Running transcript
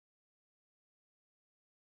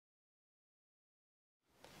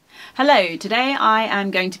Hello, today I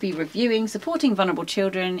am going to be reviewing Supporting Vulnerable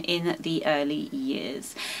Children in the Early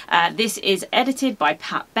Years. This is edited by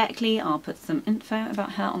Pat Beckley. I'll put some info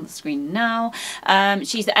about her on the screen now.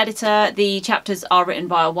 She's the editor. The chapters are written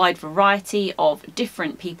by a wide variety of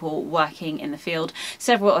different people working in the field.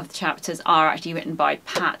 Several of the chapters are actually written by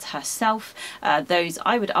Pat herself. Those,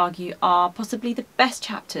 I would argue, are possibly the best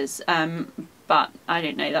chapters. But I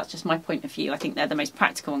don't know, that's just my point of view. I think they're the most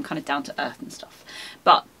practical and kind of down to earth and stuff.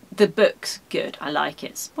 But the book's good. I like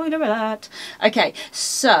it. Spoiler alert. Okay,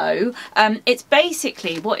 so it's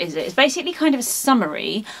basically, what is it? It's basically kind of a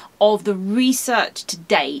summary of the research to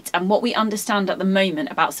date and what we understand at the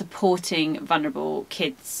moment about supporting vulnerable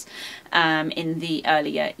kids in the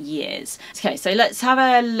earlier years. Okay, so let's have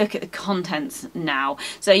a look at the contents now.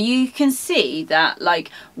 So you can see that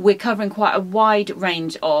we're covering quite a wide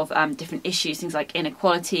range of different issues, things like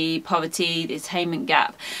inequality, poverty, the attainment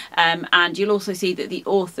gap, and you'll also see that the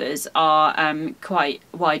authors are quite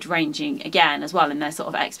wide-ranging again as well in their sort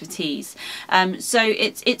of expertise. So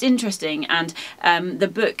it's interesting, and the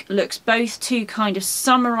book looks both to kind of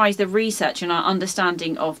summarise the research and our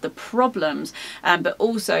understanding of the problems, but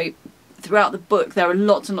also throughout the book there are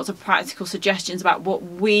lots and lots of practical suggestions about what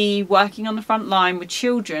we working on the front line with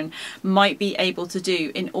children might be able to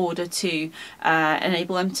do in order to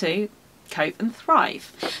enable them to cope and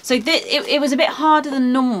thrive. So it was a bit harder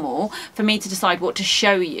than normal for me to decide what to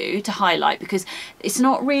show you, to highlight, because it's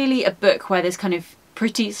not really a book where there's kind of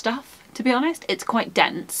pretty stuff. To be honest, it's quite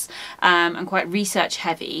dense and quite research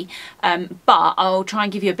heavy, but I'll try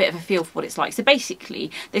and give you a bit of a feel for what it's like. So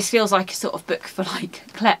basically, this feels like a sort of book for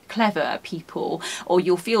clever people, or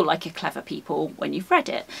you'll feel like a clever people when you've read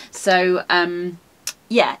it. So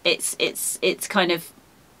yeah, it's kind of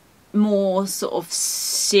more sort of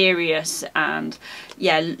serious and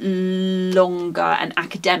longer and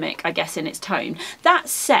academic, I guess, in its tone. That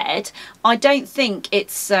said, I don't think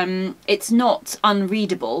it's not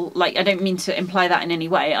unreadable. I don't mean to imply that in any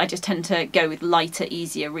way. I just tend to go with lighter,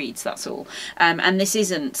 easier reads, that's all. And this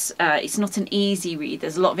isn't, it's not an easy read.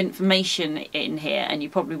 There's a lot of information in here and you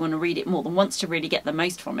probably want to read it more than once to really get the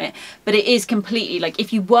most from it. But it is completely,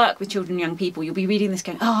 if you work with children and young people, you'll be reading this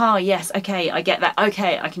going, oh yes, okay, I get that,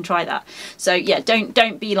 okay, I can try that. So yeah,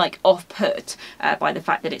 don't be off put by the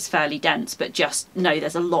fact that it's fairly dense, but just know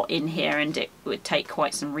there's a lot in here and it would take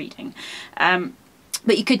quite some reading.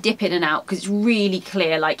 But you could dip in and out because it's really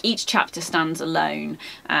clear, each chapter stands alone,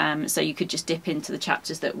 so you could just dip into the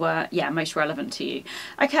chapters that were most relevant to you.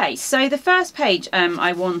 Okay, so the first page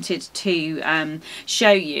I wanted to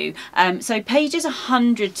show you, so pages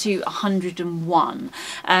 100 to 101,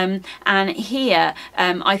 and here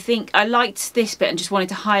I think I liked this bit and just wanted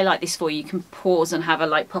to highlight this for you. You can pause and have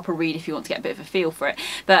a proper read if you want to get a bit of a feel for it,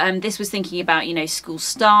 but this was thinking about school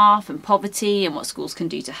staff and poverty and what schools can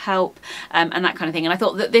do to help, and that kind of thing. And I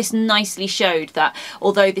thought that this nicely showed that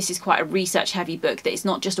although this is quite a research heavy book, that it's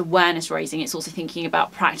not just awareness raising, it's also thinking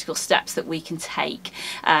about practical steps that we can take,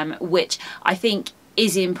 which I think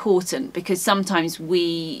is important, because sometimes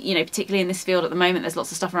we, particularly in this field at the moment, there's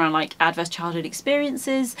lots of stuff around adverse childhood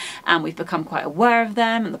experiences, and we've become quite aware of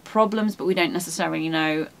them and the problems, but we don't necessarily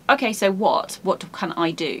know, okay, so what can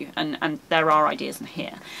I do? And there are ideas in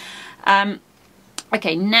here.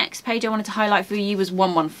 Okay, next page I wanted to highlight for you was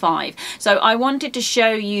 115. So I wanted to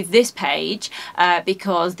show you this page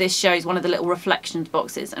because this shows one of the little reflections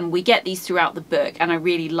boxes, and we get these throughout the book and I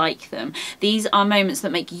really like them. These are moments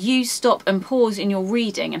that make you stop and pause in your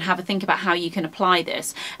reading and have a think about how you can apply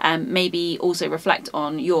this. Maybe also reflect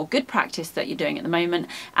on your good practice that you're doing at the moment,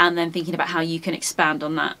 and then thinking about how you can expand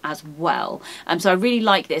on that as well. So I really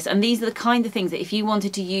like this, and these are the kind of things that if you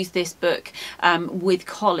wanted to use this book with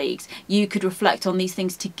colleagues, you could reflect on these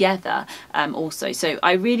things together also. So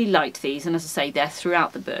I really liked these, and as I say, they're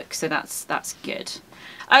throughout the book, so that's good.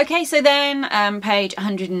 Okay, so then page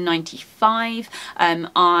 195,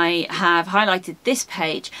 I have highlighted this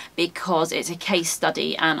page because it's a case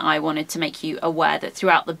study, and I wanted to make you aware that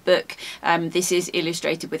throughout the book this is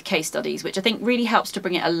illustrated with case studies, which I think really helps to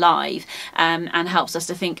bring it alive, and helps us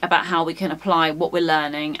to think about how we can apply what we're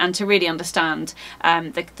learning and to really understand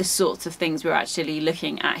the sorts of things we're actually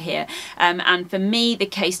looking at here. And for me, the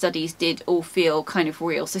case studies did all feel kind of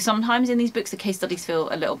real. So sometimes in these books the case studies feel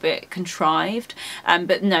a little bit contrived,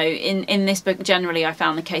 but no, in this book generally I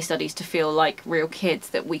found the case studies to feel like real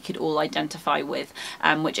kids that we could all identify with,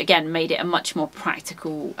 which again made it a much more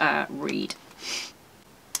practical read.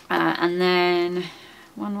 And then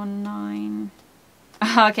 119.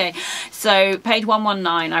 Okay, so page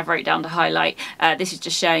 119 I've wrote down to highlight. This is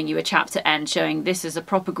just showing you a chapter end, showing this is a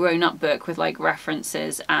proper grown-up book with like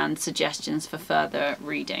references and suggestions for further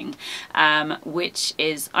reading, which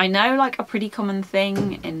is, I know, like a pretty common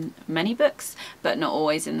thing in many books, but not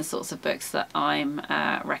always in the sorts of books that I'm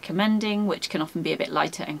recommending, which can often be a bit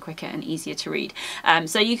lighter and quicker and easier to read.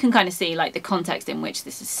 So you can kind of see like the context in which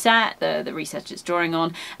this is set, the research it's drawing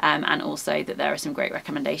on, and also that there are some great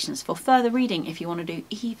recommendations for further reading if you want to do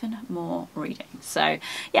even more reading. So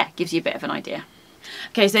yeah, gives you a bit of an idea.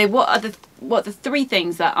 Okay, so what are the three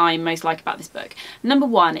things that I most like about this book? Number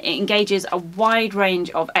one, it engages a wide range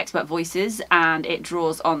of expert voices and it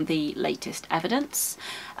draws on the latest evidence.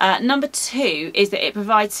 Number two is that it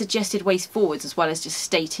provides suggested ways forwards as well as just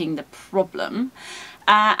stating the problem.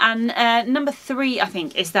 Number three, I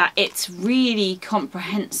think, is that it's really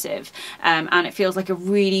comprehensive, and it feels like a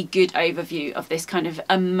really good overview of this kind of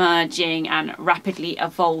emerging and rapidly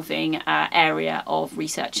evolving area of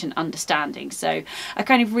research and understanding. So a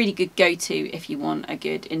kind of really good go-to if you want a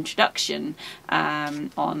good introduction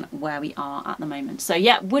on where we are at the moment. So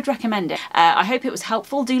yeah, would recommend it. I hope it was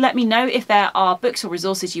helpful. Do let me know if there are books or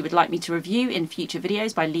resources you would like me to review in future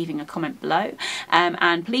videos by leaving a comment below,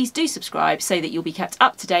 and please do subscribe so that you'll be kept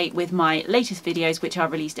up to date with my latest videos, which are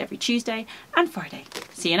released every Tuesday and Friday.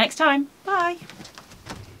 See you next time. Bye.